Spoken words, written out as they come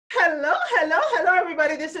Hello, hello, hello,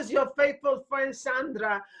 everybody. This is your faithful friend,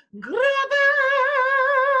 Sandra Graves.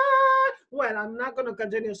 Well, I'm not going to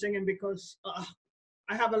continue singing because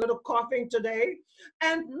I have a little coughing today.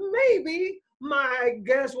 And maybe my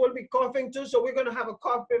guests will be coughing too. So we're going to have a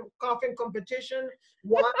coughing competition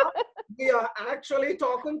while we are actually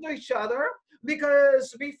talking to each other.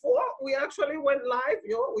 Because before we actually went live,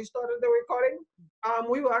 we started the recording.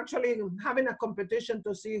 We were actually having a competition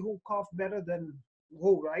to see who coughed better than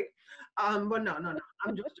who, right? But no, no, no.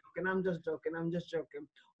 I'm just joking. I'm just joking. I'm just joking.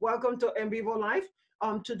 Welcome to EnvivoLIVE.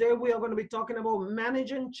 Today we are going to be talking about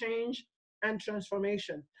managing change and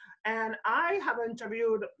transformation. And I have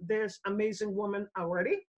interviewed this amazing woman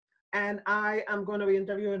already, and I am going to be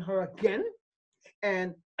interviewing her again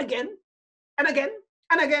and again and again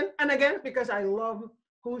and again and again because I love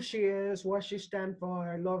who she is, what she stands for.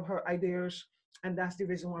 I love her ideas, and that's the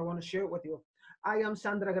reason why I want to share it with you. I am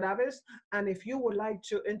Sandra Graves, and if you would like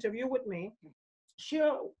to interview with me,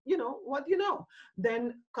 share, what you know,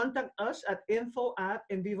 then contact us at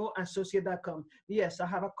info@envivoassociate.com. Yes, I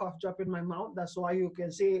have a cough drop in my mouth. That's why you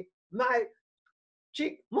can see my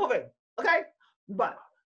cheek moving, okay? But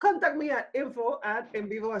contact me at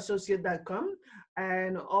info@envivoassociate.com.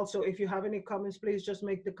 And also, if you have any comments, please just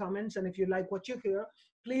make the comments. And if you like what you hear,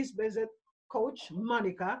 please visit Coach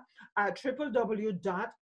Monika at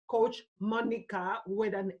www.coachmonika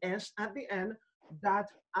with an S at the end,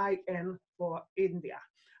 .in for India.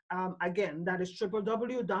 Again, that is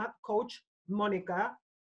www.coachmonika,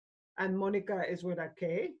 and Monica is with a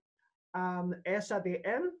K, S at the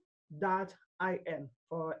end, .in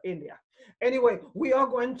for India. Anyway, we are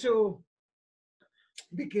going to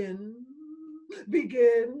begin.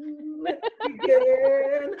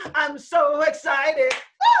 I'm so excited.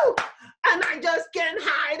 Woo! And I just can't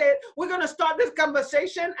hide it. We're going to start this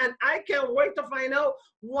conversation, and I can't wait to find out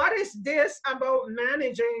what is this about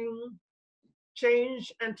managing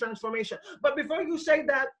change and transformation. But before you say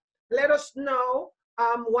that, let us know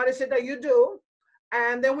what is it that you do,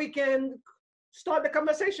 and then we can start the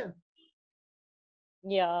conversation.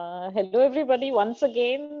 Yeah, hello everybody once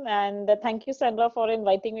again, and thank you, Sandra, for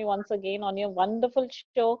inviting me once again on your wonderful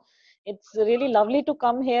show. It's really lovely to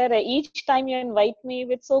come here. Each time you invite me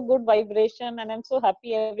with so good vibration, and I'm so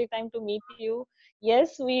happy every time to meet you.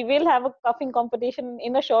 Yes, we will have a coughing competition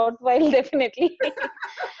in a short while, definitely.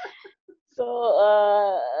 So,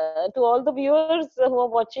 to all the viewers who are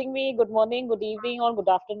watching me, good morning, good evening, or good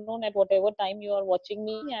afternoon at whatever time you are watching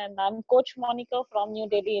me. And I'm Coach Monika from New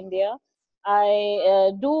Delhi, India. I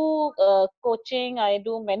do coaching, I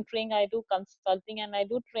do mentoring, I do consulting, and I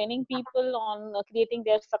do training people on creating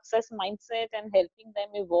their success mindset and helping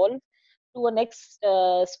them evolve to a next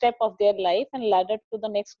step of their life and ladder to the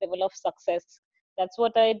next level of success. That's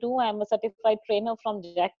what I do. I'm a certified trainer from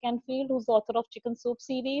Jack Canfield, who's the author of Chicken Soup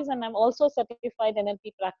series, and I'm also a certified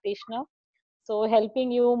NLP practitioner. So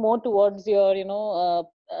helping you more towards your,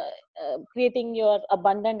 creating your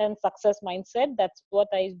abundant and success mindset. That's what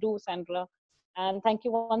I do, Sandra. And thank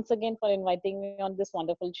you once again for inviting me on this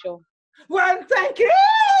wonderful show. Well, thank you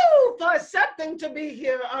for accepting to be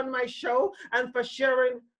here on my show and for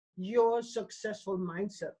sharing your successful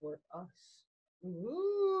mindset with us.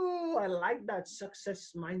 Ooh, I like that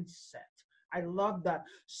success mindset. I love that.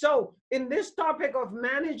 So, in this topic of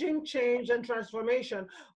managing change and transformation,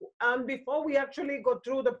 before we actually go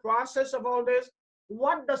through the process of all this,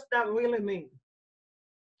 what does that really mean?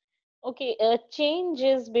 Okay, change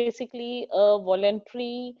is basically a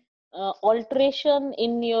voluntary alteration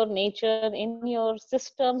in your nature, in your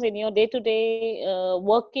systems, in your day-to-day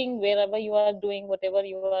working, wherever you are doing, whatever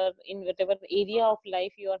you are in, whatever area of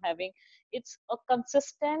life you are having. It's a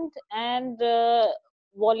consistent and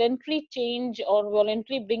voluntary change or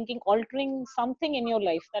voluntary bringing, altering something in your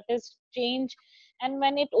life. That is change. And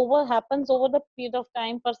when it happens over the period of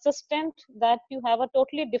time, persistent, that you have a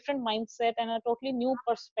totally different mindset and a totally new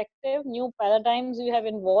perspective, new paradigms you have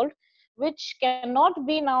involved, which cannot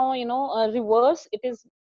be now reverse. It is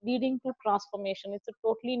leading to transformation. It's a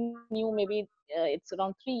totally new, maybe it's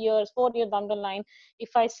around 3 years, 4 years down the line.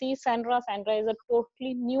 If I see Sandra is a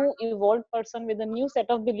totally new evolved person with a new set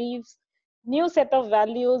of beliefs, new set of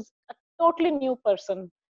values, a totally new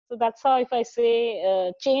person. So that's how, if I say,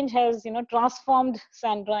 change has transformed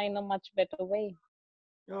Sandra in a much better way.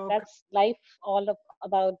 Okay. That's life all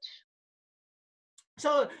about.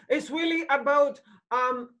 So it's really about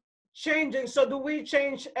changing. So do we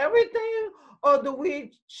change everything, or do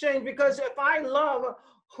we change? Because if I love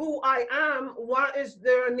who I am, what is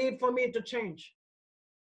there a need for me to change?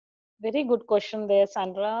 Very good question there,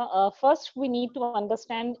 Sandra. First, we need to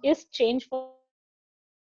understand, is change for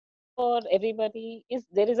me a need or a desire? for everybody? Is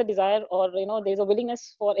there is a desire, or there is a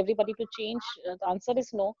willingness for everybody to change? The answer is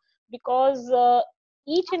no, because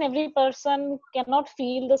each and every person cannot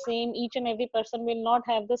feel the same. Each and every person will not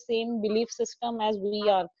have the same belief system as we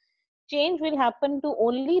are. Change will happen to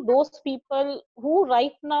only those people who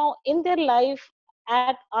right now in their life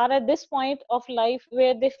are at this point of life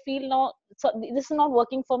where they feel, no, so this is not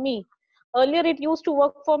working for me. Earlier it used to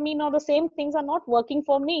work for me, now the same things are not working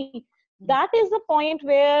for me. That is the point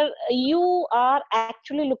where you are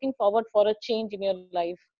actually looking forward for a change in your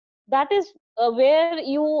life. That is where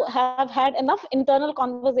you have had enough internal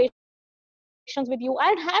conversations with you.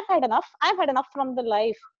 I've had enough, I've had enough from the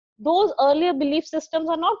life. Those earlier belief systems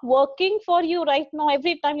are not working for you right now.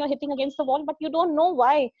 Every time you're hitting against the wall, but you don't know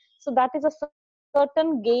why. So that is a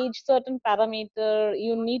certain gauge, certain parameter.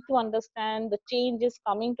 You need to understand the change is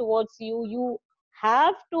coming towards you. You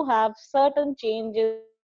have to have certain changes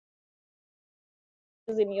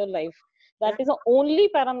in your life. That is the only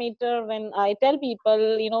parameter. When I tell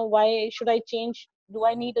people, why should I change, do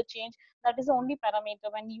I need a change, that is the only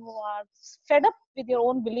parameter. When you are fed up with your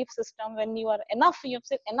own belief system, when you are enough, you have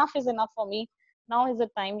said enough is enough for me, now is the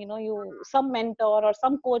time, some mentor or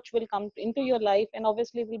some coach will come into your life, and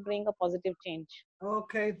obviously will bring a positive change.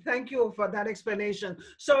 Okay, thank you for that explanation.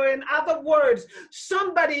 So, in other words,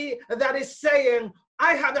 somebody that is saying,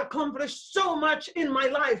 I have accomplished so much in my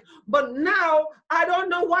life, but now I don't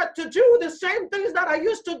know what to do. The same things that I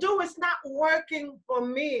used to do is not working for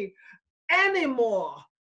me anymore.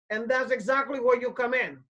 And that's exactly where you come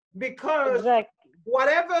in, because Exactly.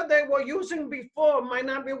 whatever they were using before might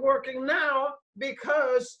not be working now,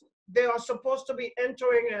 because they are supposed to be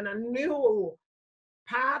entering in a new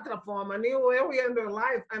platform, a new area in their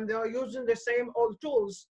life, and they're using the same old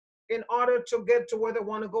tools in order to get to where they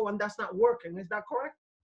want to go, and that's not working. Is that correct?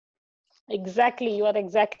 Exactly, you are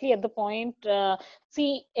exactly at the point.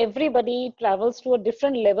 See, everybody travels to a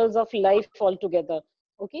different levels of life altogether.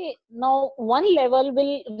 Okay, now one level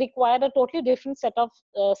will require a totally different set of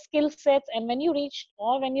skill sets, and when you reach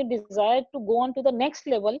or when you desire to go on to the next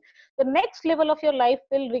level of your life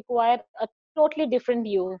will require a totally different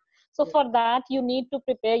you. So Yeah. for that, you need to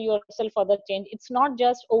prepare yourself for the change. It's not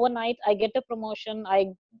just overnight. I get a promotion,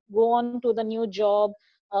 I go on to the new job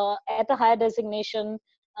at a higher designation,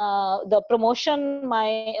 the promotion,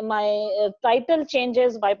 my title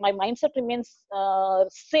changes, my mindset remains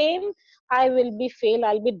same, I will be fail,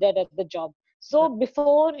 I'll be dead at the job. So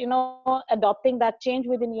before adopting that change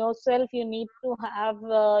within yourself, you need to have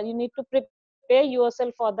you need to prepare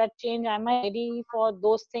yourself for that change. Am I ready for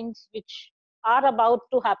those things which are about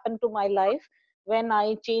to happen to my life when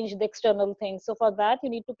I change the external things? So for that, you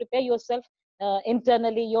need to prepare yourself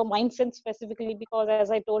internally, your mindset specifically, because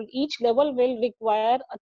as I told, each level will require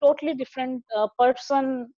a totally different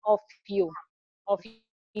person of you, of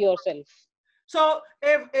yourself. So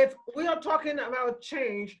if we are talking about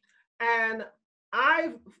change, and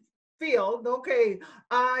I feel okay,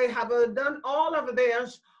 I have done all of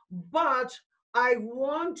this, but I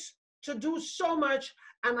want to do so much,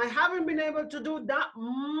 and I haven't been able to do that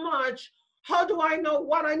much. How do I know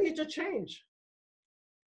what I need to change?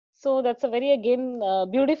 So that's a very again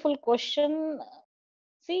beautiful question.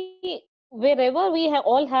 See, wherever we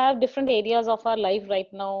all have different areas of our life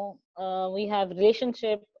right now, we have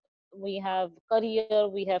relationship, we have career,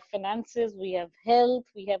 we have finances, we have health,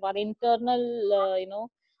 we have our internal,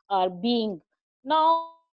 our being. Now,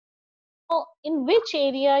 in which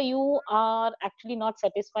area you are actually not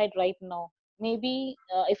satisfied right now? Maybe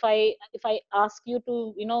if I ask you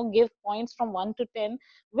to give points from 1 to 10,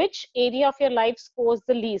 which area of your life scores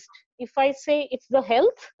the least? If I say it's the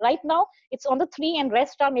health right now, it's on the 3, and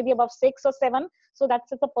rest are maybe above 6 or 7. So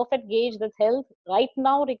that's a perfect gauge that health right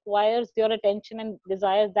now requires your attention and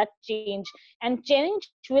desires that change. And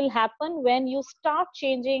change will happen when you start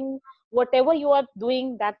changing whatever you are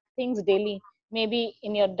doing that things daily. Maybe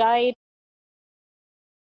in your diet,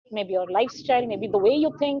 maybe your lifestyle, maybe the way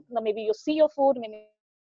you think, maybe you see your food,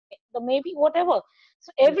 maybe whatever.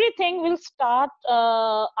 So everything will start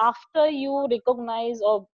after you recognize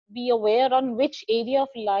or be aware on which area of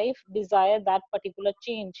life desire that particular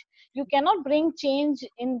change. You cannot bring change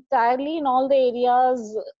entirely in all the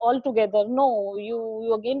areas altogether. No,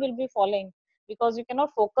 you again will be falling, because you cannot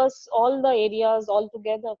focus all the areas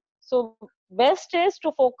altogether. So best is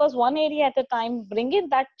to focus one area at a time, bring in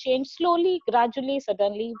that change slowly, gradually,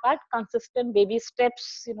 suddenly, but consistent baby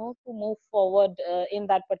steps, to move forward in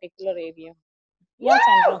that particular area. Yeah, Woo!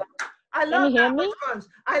 Sandra, I can love you hear that me? response.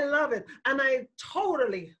 I love it. And I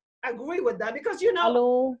totally agree with that, because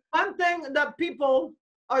Hello. one thing that people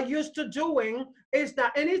are used to doing is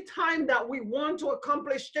that anytime that we want to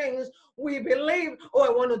accomplish things, we believe, oh, I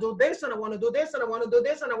want to do this, and I want to do this, and I want to do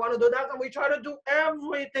this, and I want to do that, and we try to do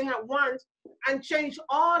everything at once and change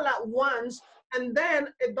all at once, and then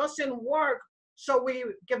it doesn't work. So we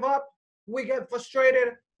give up, we get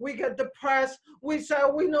frustrated, we get depressed, we say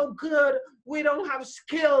we're no good, we don't have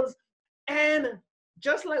skills. And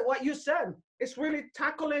just like what you said, it's really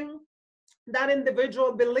tackling that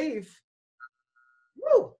individual belief.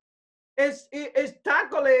 Woo! It's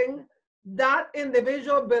tackling that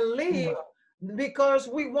individual belief because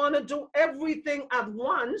we want to do everything at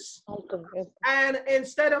once. And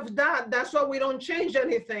instead of that, that's why we don't change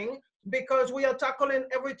anything, because we are tackling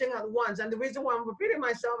everything at once. And the reason why I'm repeating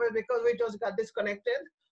myself is because we just got disconnected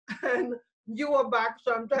and you are back.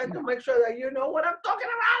 So I'm trying to make sure that you know what I'm talking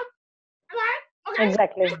about. Right? Okay.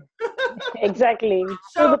 Exactly. Exactly.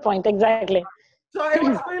 So, to the point. Exactly. So it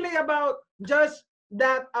was really about just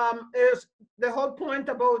that is the whole point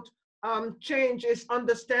about change is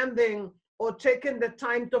understanding or taking the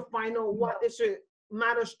time to find out what is it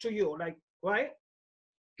matters to you, like, right?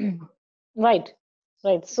 Right.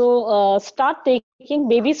 Right. So start taking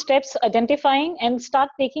baby steps, identifying and start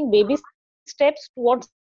taking baby steps towards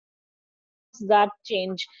that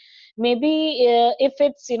change. Maybe if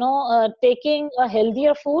it's, taking a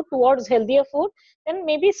healthier food towards healthier food, then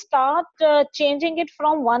maybe start changing it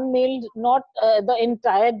from one meal, not the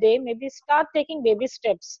entire day. Maybe start taking baby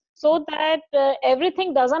steps so that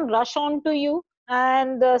everything doesn't rush on to you,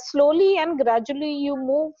 and slowly and gradually you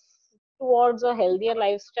move towards a healthier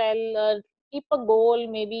lifestyle. Keep a goal,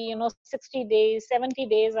 maybe 60 days, 70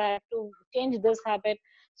 days I have to change this habit.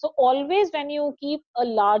 So always when you keep a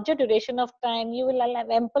larger duration of time, you will have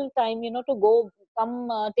ample time to go come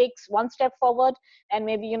takes one step forward, and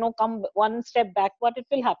maybe come one step backward. It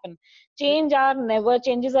will happen. Changes are never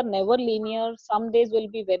linear. Some days will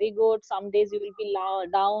be very good, some days you will be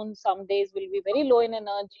down, some days will be very low in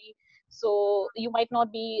energy. So you might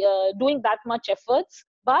not be doing that much efforts,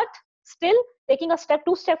 but still taking a step,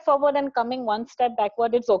 two step forward and coming one step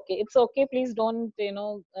backward, it's okay. It's okay. Please don't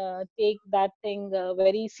take that thing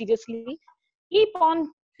very seriously. Keep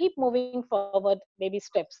moving forward, baby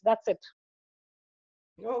steps. That's it.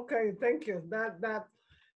 Okay, thank you. That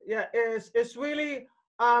yeah, it's really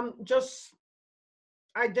just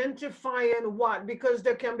identifying what, because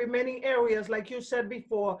there can be many areas, like you said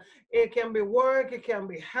before. It can be work, it can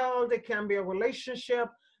be health, it can be a relationship,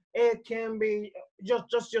 it can be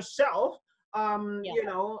just yourself.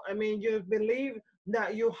 Yeah. I mean, you believe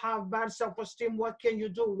that you have bad self-esteem. What can you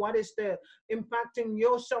do? What is the impacting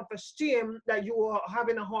your self-esteem that you are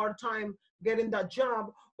having a hard time getting that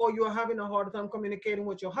job, or you're having a hard time communicating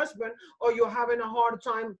with your husband, or you're having a hard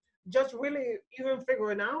time just really even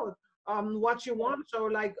figuring out what you want. So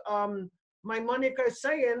like my Monica is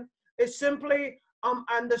saying, is simply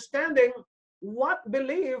understanding what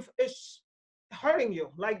belief is hurting you.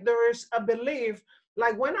 Like there is a belief,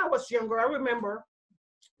 like when I was younger, I remember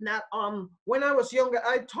that when I was younger,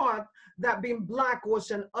 I thought that being black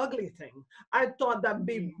was an ugly thing. I thought that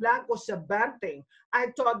being black was a bad thing. I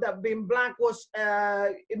thought that being black was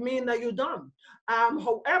it mean that you're dumb.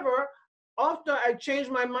 However, after I changed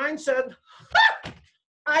my mindset,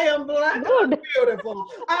 I am black and I'm Good. beautiful.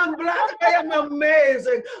 I'm black, I am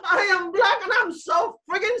amazing. I am black and I'm so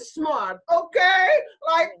friggin' smart. Okay?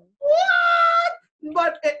 Like, what?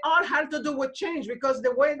 But it all had to do with change, because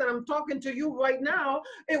the way that I'm talking to you right now,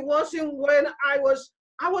 it wasn't when I was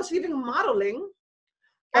even modeling.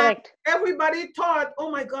 And Correct. everybody thought,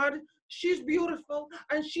 oh my God, she's beautiful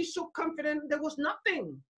and she's so confident. There was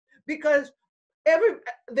nothing, because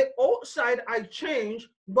the outside I changed,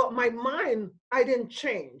 but my mind I didn't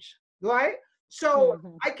change, right? So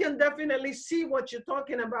Mhm. I can definitely see what you're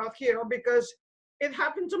talking about here, because it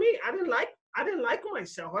happened to me. I didn't like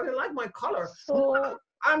myself. I didn't like my color. So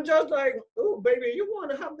I'm just like, oh baby, you want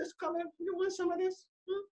to have this color? You want some of this?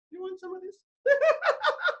 You want some of this?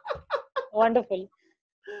 wonderful.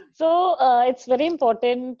 So it's very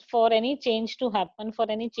important for any change to happen, for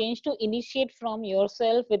any change to initiate from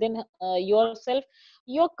yourself, within yourself.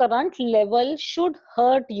 Your current level should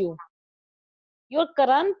hurt you. Your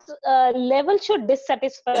current level should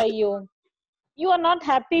dissatisfy you. You are not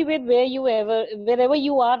happy with wherever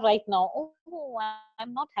you are right now. Oh,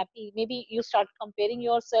 I'm not happy. Maybe you start comparing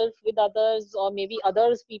yourself with others, or maybe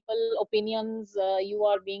others people opinions. You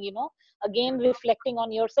are being again reflecting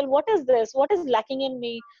on yourself. What is this? What is lacking in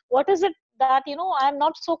me? What is it that I'm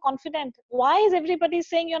not so confident? Why is everybody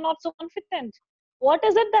saying you're not so confident? What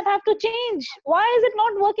is it that I have to change? Why is it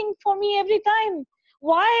not working for me every time?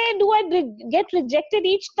 Why do I get rejected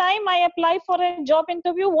each time I apply for a job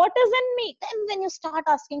interview? What is in me? Then when you start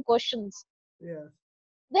asking questions, Yeah.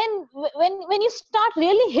 then when you start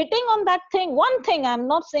really hitting on that thing, one thing, I'm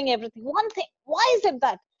not saying everything, one thing, why is it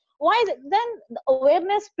that? Why is it? Then the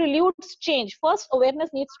awareness preludes change. First,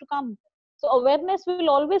 awareness needs to come. So awareness will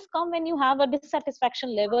always come when you have a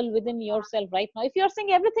dissatisfaction level within yourself right now. If you're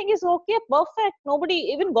saying everything is okay, perfect, nobody,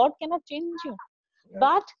 even God cannot change you. Yeah.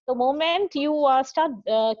 But the moment you start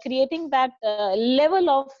creating that level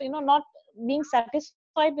of, not being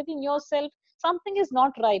satisfied within yourself, something is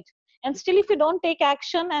not right. And still, if you don't take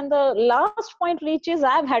action, and the last point reaches,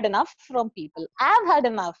 I've had enough from people, I've had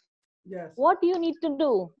enough. Yes. What do you need to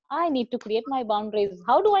do? I need to create my boundaries.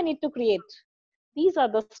 How do I need to create? These are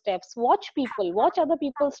the steps. Watch people, watch other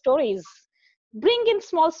people's stories, bring in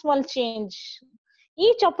small change.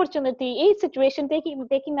 Each opportunity, each situation,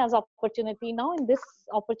 taking as opportunity. Now in this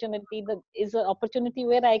opportunity, that is an opportunity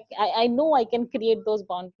where I know I can create those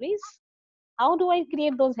boundaries. How do I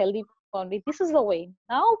create those healthy boundaries? This is the way.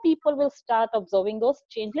 Now people will start observing those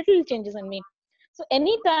little changes in me. So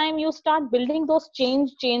anytime you start building those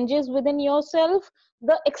changes within yourself,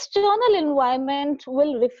 the external environment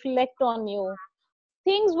will reflect on you.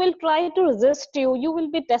 Things will try to resist you. You will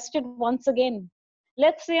be tested once again.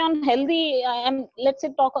 Let's say on healthy, let's say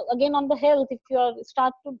talk again on the health. If you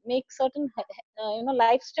start to make certain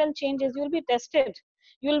lifestyle changes, you will be tested.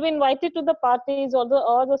 You will be invited to the parties, or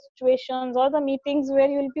the situations, or the meetings where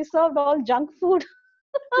you will be served all junk food,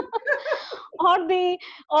 or the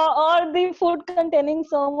food containing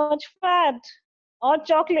so much fat, or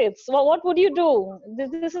chocolates. What would you do?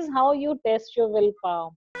 This is how you test your willpower.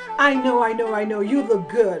 I know. You look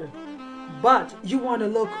good, but you want to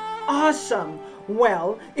look awesome.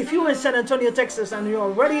 Well, if you're in San Antonio, Texas, and you're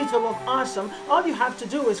ready to look awesome, all you have to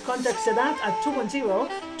do is contact Sedat at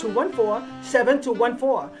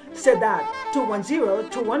 210-214-7214. Sedat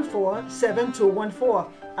 210-214-7214.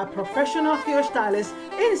 A professional hairstylist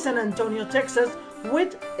in San Antonio, Texas,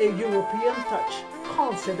 with a European touch.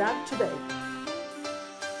 Call Sedat today.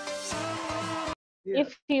 Yeah.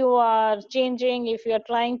 If you are changing, if you are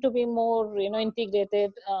trying to be more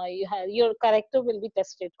integrated, your character will be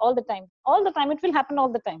tested all the time. It will happen all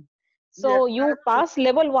the time. So Yeah, you that's true. pass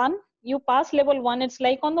level 1. It's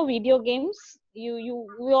like on the video games. We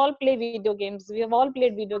all play video games. We have all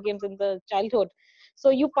played video games in the childhood.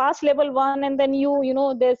 So you pass level 1, and then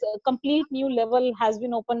there's a complete new level has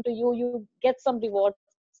been open to you. You get some reward.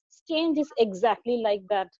 Change is exactly like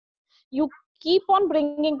that. You keep on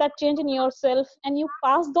bringing that change in yourself, and you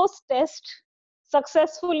pass those tests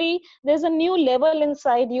successfully. There's a new level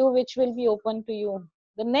inside you which will be open to you.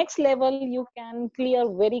 The next level you can clear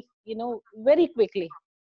very quickly.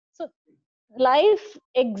 So life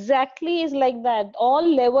exactly is like that. All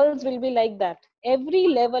levels will be like that. Every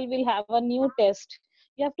level will have a new test.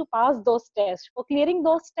 You have to pass those tests. For clearing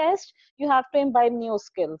those tests, you have to imbibe new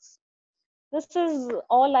skills. This is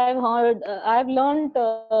all I've heard. I've learned,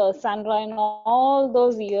 Sandra, in all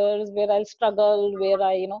those years where I struggled, where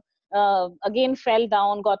I, again fell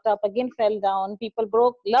down, got up, again fell down. People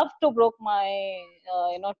love to broke my,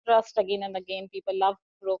 trust again and again. People love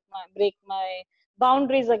to break my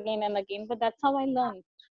boundaries again and again. But that's how I learned,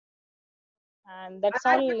 and I that's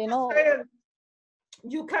like all, what you're saying.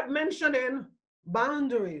 You kept mentioning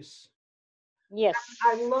boundaries. I Yes.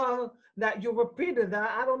 love that you repeated that.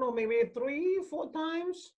 I don't know, maybe 3, 4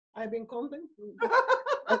 times. I've been counting.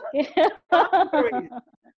 Okay. Boundaries.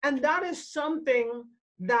 And that is something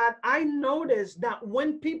that I noticed, that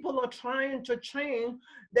when people are trying to change,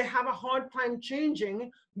 they have a hard time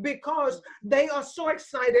changing because they are so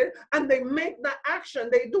excited and they make the action.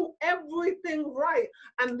 They do everything right.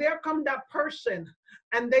 And there come that person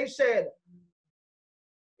and they said,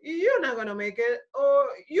 you're not going to make it, or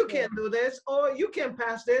you Yeah. can't do this, or you can't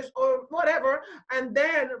pass this, or whatever. And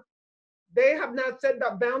then they have not set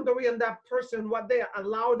that boundary in that person, what they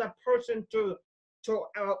allow that person to do,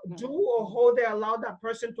 or how they allow that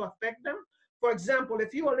person to affect them. For example,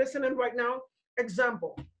 if you are listening right now,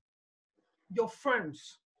 example, your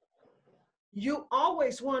friends, you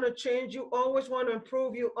always want to change, you always want to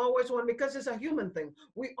improve, you always want, because it's a human thing,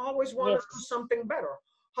 we always want to Yes. do something better.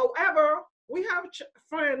 However, we have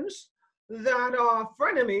friends that are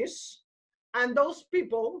frenemies, and those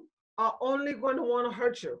people are only going to want to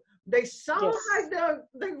hurt you. They sound Yes. like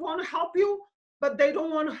they want to help you, but they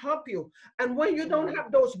don't want to help you. And when you don't Mm.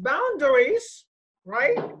 have those boundaries,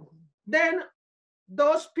 right, Mm. then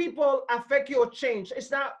those people affect your change. Is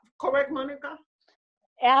that correct, Monica?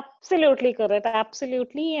 Absolutely correct.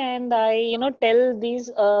 Absolutely. And I, tell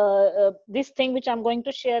this thing which I'm going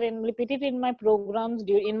to share and repeat it in my programs,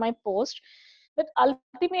 in my post. But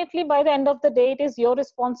ultimately, by the end of the day, it is your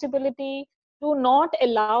responsibility to not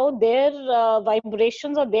allow their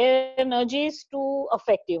vibrations or their energies to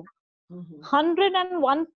affect you. Mhm.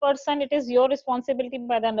 101% it is your responsibility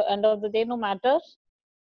by the end of the day, no matter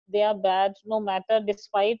they are bad, no matter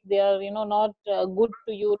despite they are not good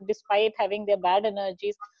to you, despite having their bad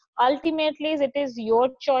energies. Ultimately it is your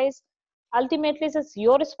choice. Ultimately it's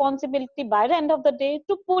your responsibility by the end of the day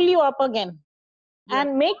to pull you up again Yeah.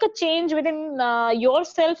 and make a change within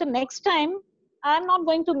yourself. And next time I'm not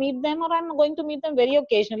going to meet them, or I'm going to meet them very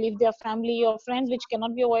occasionally. If they are family or friends which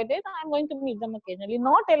cannot be avoided, I'm going to meet them occasionally,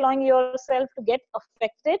 not allowing yourself to get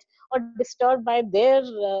affected or disturbed by their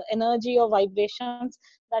energy or vibrations.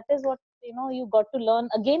 That is what you got to learn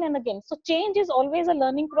again and again. So change is always a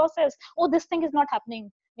learning process. Oh, this thing is not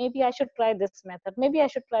happening, maybe I should try this method, maybe I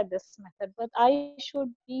should try this method, but I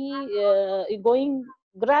should be going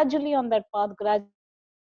gradually on that path, gradually.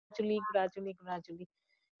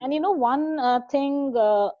 And one thing,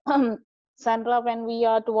 Sandra, when we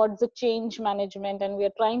are towards the change management and we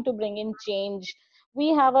are trying to bring in change, we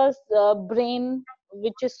have a brain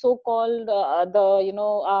which is so called the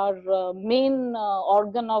our main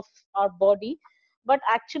organ of our body. But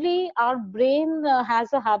actually our brain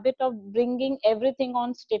has a habit of bringing everything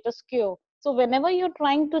on status quo. So whenever you're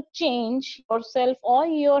trying to change yourself or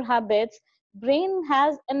your habits, brain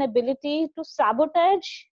has an ability to sabotage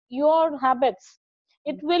your habits.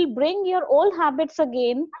 It will bring your old habits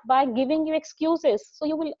again by giving you excuses. So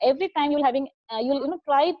you will, every time you'll having you'll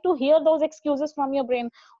try to hear those excuses from your brain.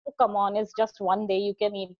 Oh come on, it's just one day you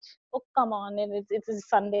can eat. Oh come on, it's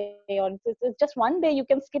Sunday, or it's just one day you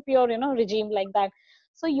can skip your regime, like that.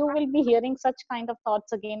 So you will be hearing such kind of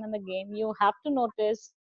thoughts again and again. You have to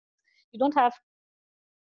notice, you don't have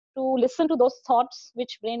to listen to those thoughts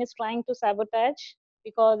which brain is trying to sabotage,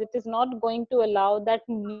 because it is not going to allow that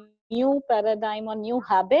new paradigm or new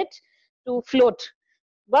habit to float.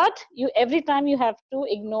 But you, every time you have to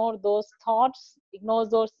ignore those thoughts, ignore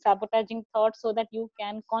those sabotaging thoughts, so that you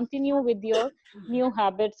can continue with your new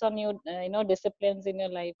habits or new disciplines in your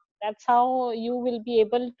life. That's how you will be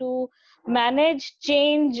able to manage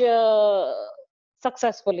change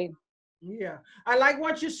successfully. Yeah, I like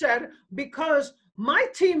what you said because my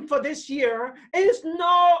theme for this year is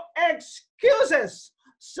no excuses.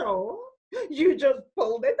 So you just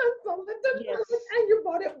pulled it and pulled it and pulled it Yes. and you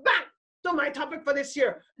brought it back to my topic for this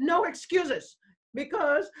year. No excuses.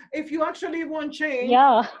 Because if you actually want change,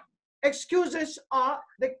 Yeah. excuses are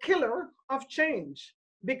the killer of change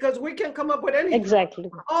because we can come up with anything.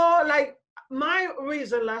 Exactly. Oh, like my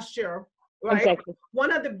reason last year, right? Exactly.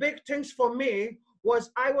 One of the big things for me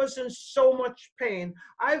was I was in so much pain.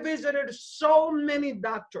 I visited so many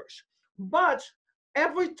doctors, but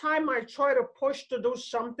every time I try to push to do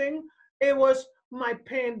something, it was my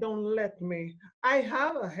pain don't let me. I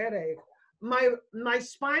have a headache. My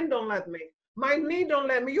spine don't let me. My knee don't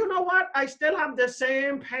let me. You know what? I still have the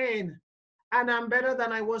same pain, and I'm better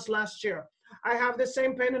than I was last year. I have the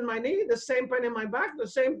same pain in my knee, the same pain in my back, the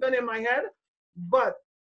same pain in my head, but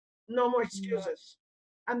no more excuses.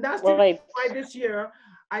 And that's the reason Right. why this year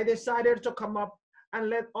I decided to come up and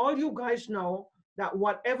let all you guys know that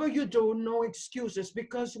whatever you do, no excuses,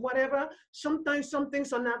 because whatever, sometimes some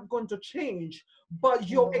things are not going to change, but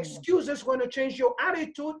your Mm. excuse is going to change your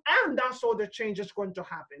attitude, and that's all the change is going to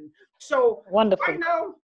happen. So right Wonderful.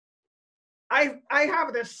 now, I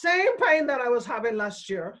have the same pain that I was having last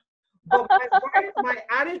year, but my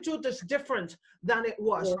attitude is different than it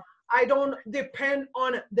was. Yes. I don't depend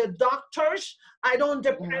on the doctors. I don't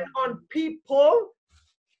depend Mm. on people.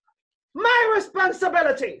 My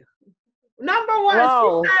responsibility. Number one, she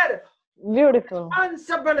Wow. said, Beautiful.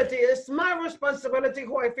 responsibility. It's my responsibility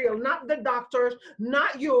who I feel, not the doctors,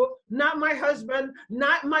 not you, not my husband,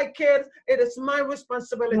 not my kids. It is my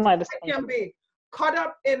responsibility. My I can responsibility. be cut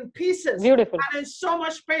up in pieces Beautiful. and in so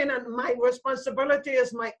much pain, and my responsibility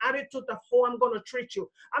is my attitude of how I'm going to treat you.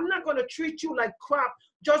 I'm not going to treat you like crap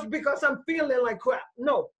just because I'm feeling like crap.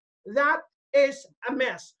 No, that is a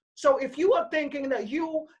mess. So if you are thinking that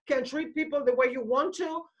you can treat people the way you want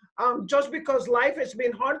to, just because life has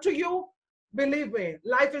been hard to you, believe me,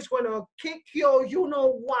 life is going to kick you, you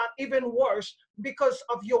know what, even worse because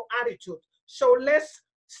of your attitude. So let's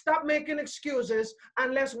stop making excuses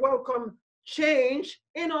and let's welcome change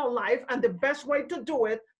in our life. And the best way to do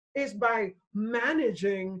it is by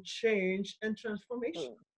managing change and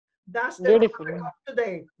transformation. That's the topic Beautiful. of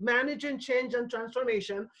today, managing change and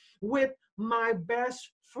transformation with my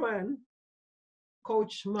best friend,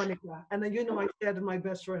 Coach Monika. And then, you know, I said my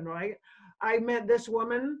best friend, right? I met this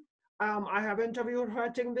woman I have interviewed her. I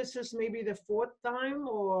think this is maybe the fourth time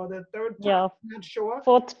or the third time. Yeah, I'm not sure.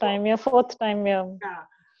 fourth time. Yeah, fourth time. Yeah. Yeah.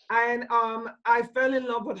 And I fell in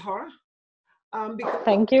love with her because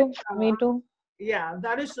Thank you. uh, Me too. yeah,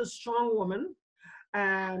 that is a strong woman.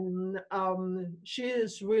 And she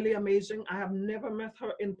is really amazing. I have never met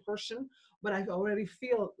her in person, but I already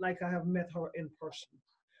feel like I have met her in person.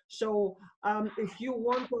 So if you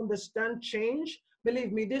want to understand change,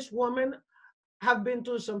 believe me, this woman have been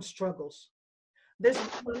through some struggles. This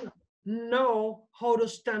woman know how to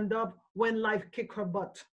stand up when life kick her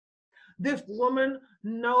butt. This woman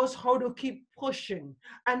knows how to keep pushing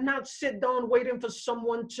and not sit down waiting for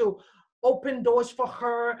someone to open doors for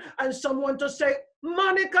her and someone to say,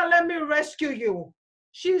 Monica, let me rescue you.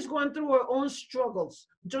 She's going through her own struggles,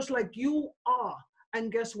 just like you are.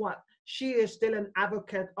 And guess what? She is still an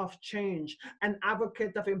advocate of change, an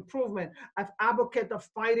advocate of improvement, an advocate of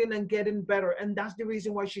fighting and getting better. And that's the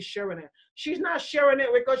reason why she's sharing it. She's not sharing it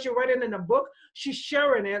because she read it in a book. She's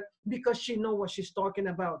sharing it because she knows what she's talking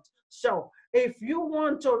about. So if you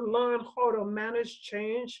want to learn how to manage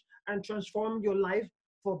change and transform your life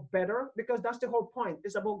for better, because that's the whole point,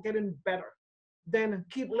 it's about getting better, then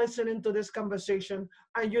keep listening to this conversation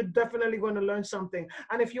and you're definitely going to learn something.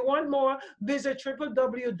 And if you want more, visit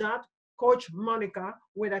www.coachmonica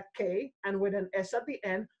with a K and with an S at the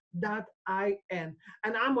end .in.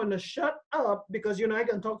 And I'm going to shut up because you know I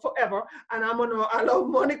can talk forever and I'm going to allow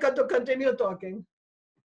Monica to continue talking.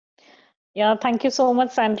 Yeah, thank you so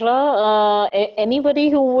much, Sandra. Anybody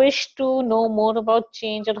who wish to know more about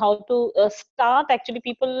change and how to start, actually,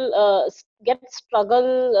 people get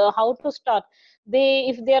struggle how to start.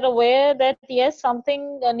 If they are aware that yes,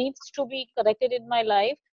 something needs to be corrected in my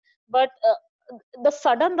life, but the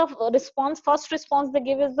sudden first response they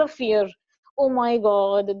give is the fear. Oh my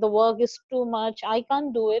God, the work is too much. I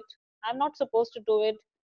can't do it. I'm not supposed to do it.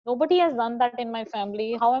 Nobody has done that in my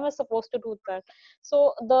family. How am I supposed to do that?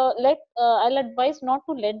 So I'll advise not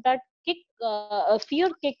to let that fear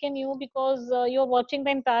kick in you, because you're watching the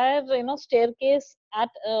entire staircase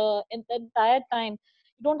in the entire time.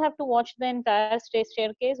 You don't have to watch the entire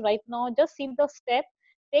staircase right now. Just see the step,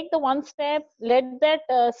 take the one step, let that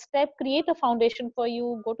step create a foundation for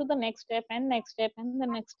you. Go to the next step and next step and the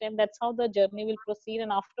next step. That's how the journey will proceed,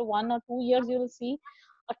 and after 1 or 2 years you will see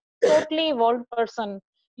a totally evolved person.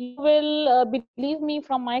 You will believe me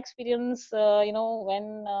from my experience.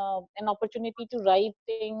 When an opportunity to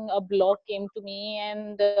writing a blog came to me,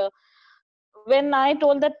 and when I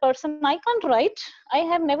told that person I can't write, I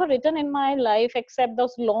have never written in my life except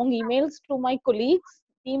those long emails to my colleagues,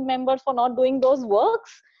 team members for not doing those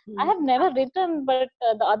works. I have never written, but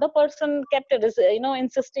the other person kept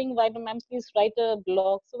insisting, why don't ma'am please write a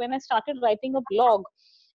blog? So when I started writing a blog,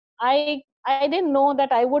 I didn't know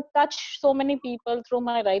that I would touch so many people through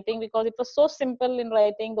my writing, because it was so simple in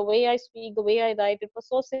writing. The way I speak, the way I write, it was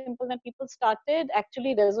so simple that people started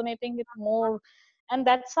actually resonating with more. And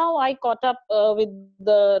that's how I caught up with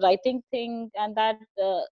the writing thing, and that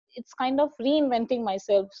it's kind of reinventing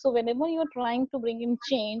myself. So whenever you're trying to bring in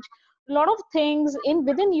change, a lot of things in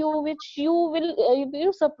within you which you'll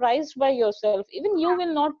be surprised by yourself. Even you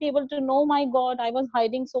will not be able to know, my God, I was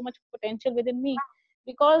hiding so much potential within me.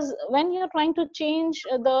 Because when you're trying to change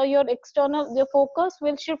your focus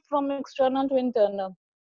will shift from external to internal.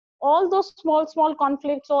 All those small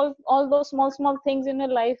conflicts, all those small things in your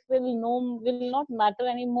life will not matter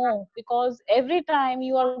anymore, because every time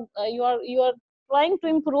you are trying to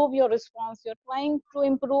improve your response, you're trying to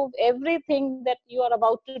improve everything that you are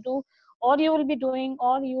about to do, or you will be doing,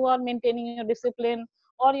 or you are maintaining your discipline,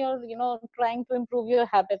 or you're trying to improve your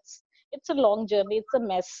habits. It's a long journey, it's a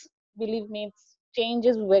mess. Believe me, change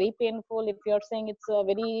is very painful. If you're saying it's a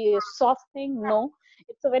very soft thing, no,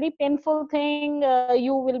 it's a very painful thing.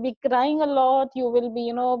 You will be crying a lot, you will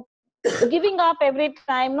be giving up every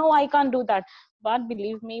time. No, I can't do that. But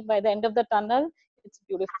believe me, by the end of the tunnel, it's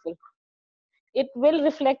beautiful. It will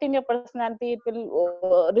reflect in your personality, it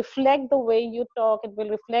will reflect the way you talk, it will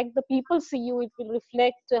reflect the people see you, it will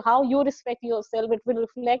reflect how you respect yourself, it will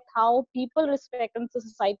reflect how people respect and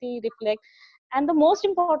society reflect. And the most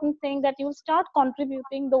important thing, that you will start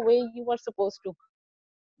contributing the way you are supposed to.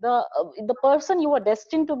 The person you are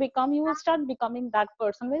destined to become, you will start becoming that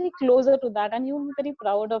person, very closer to that, and you will be very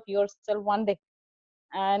proud of yourself one day.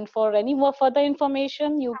 And for any more further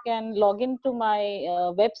information, you can log into my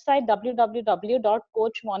website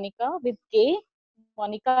www.coachmonica with k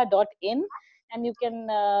monica.in, and you can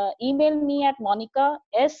email me at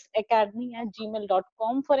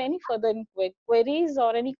monicasacademy@gmail.com for any further queries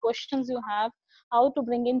or any questions you have, how to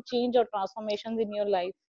bring in change or transformations in your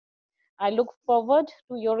life. I look forward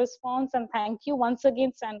to your response, and thank you once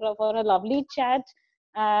again, Sandra, for a lovely chat.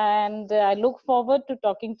 And I look forward to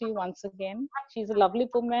talking to you once again. She's a lovely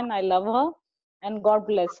woman. I love her, and God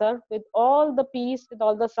bless her with all the peace, with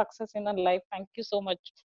all the success in her life. Thank you so much.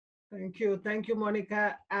 Thank you. Thank you,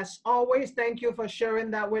 Monica. As always, thank you for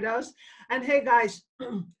sharing that with us. And hey, guys,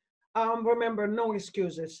 remember, no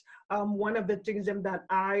excuses. One of the things that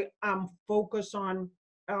I am focused on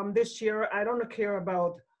this year, I don't care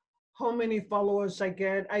about how many followers I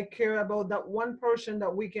get. I care about that one person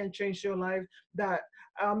that we can change your life. That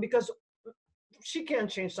because she can't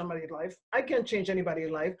change somebody's life. I can't change anybody's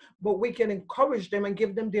life, but we can encourage them and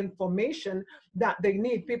give them the information that they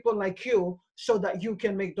need, people like you, so that you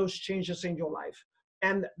can make those changes in your life.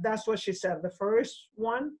 And that's what she said. The first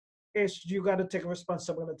one is you got to take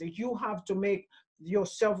responsibility. You have to make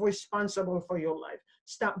yourself responsible for your life.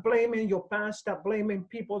 Stop blaming your past, stop blaming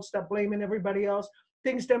people, stop blaming everybody else.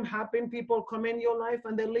 Things them happen, people come in your life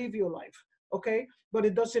and they leave your life. Okay, but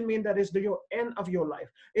it doesn't mean that it's the end of your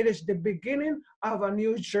life. It is the beginning of a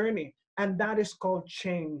new journey, and that is called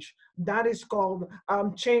change. That is called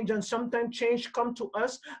change. And sometimes change come to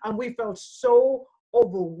us and we felt so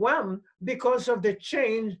overwhelmed because of the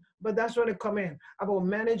change, but that's when it come in about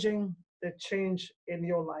managing the change in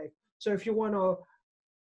your life. So if you want to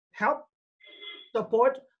help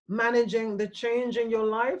support managing the change in your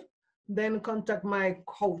life, then contact my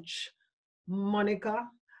coach, Monika.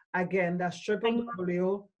 Again, that's Thank you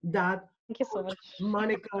so much.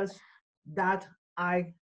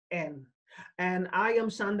 www.monicas.in. And I am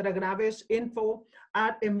Sandra Graves,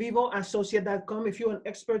 info@envivoassociate.com. If you're an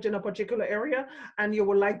expert in a particular area and you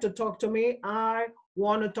would like to talk to me, I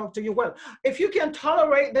want to talk to you. Well, if you can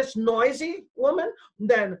tolerate this noisy woman,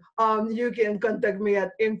 then you can contact me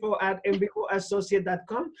at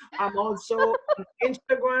info@envivoassociate.com. I'm also on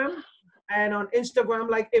Instagram, and on Instagram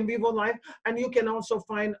like EnvivoLIVE, and you can also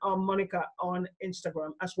find Monica on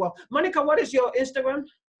Instagram as well. Monica, what is your Instagram?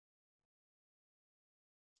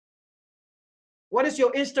 What is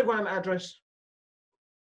your Instagram address?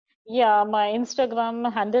 Yeah, my Instagram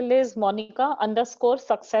handle is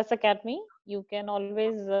Monica_Success Academy. You can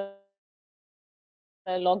always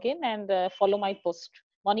log in and follow my post.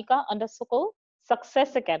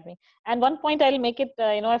 Monica_Success Academy. And one point I'll make it,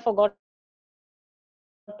 I forgot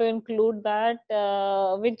to include that,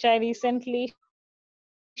 which I recently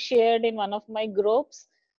shared in one of my groups.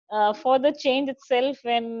 For the change itself,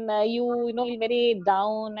 when you feel very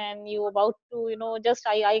down and you about to just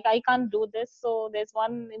I can't do this, so there's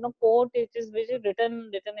one quote which is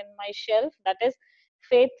written in my shelf, that is,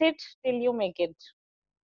 faith it till you make it.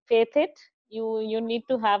 Faith it, you need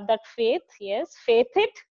to have that faith. Yes, faith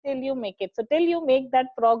it till you make it. So till you make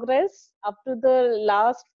that progress up to the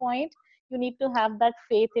last point, you need to have that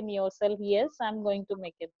faith in yourself. Yes, I'm going to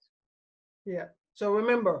make it. Yeah. So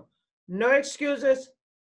remember, no excuses.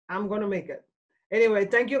 I'm going to make it. Anyway,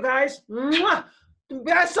 thank you guys. Mwah!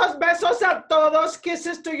 Besos, besos a todos.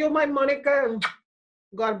 Kisses to you, my Monica.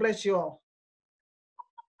 God bless you all.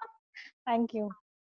 Thank you.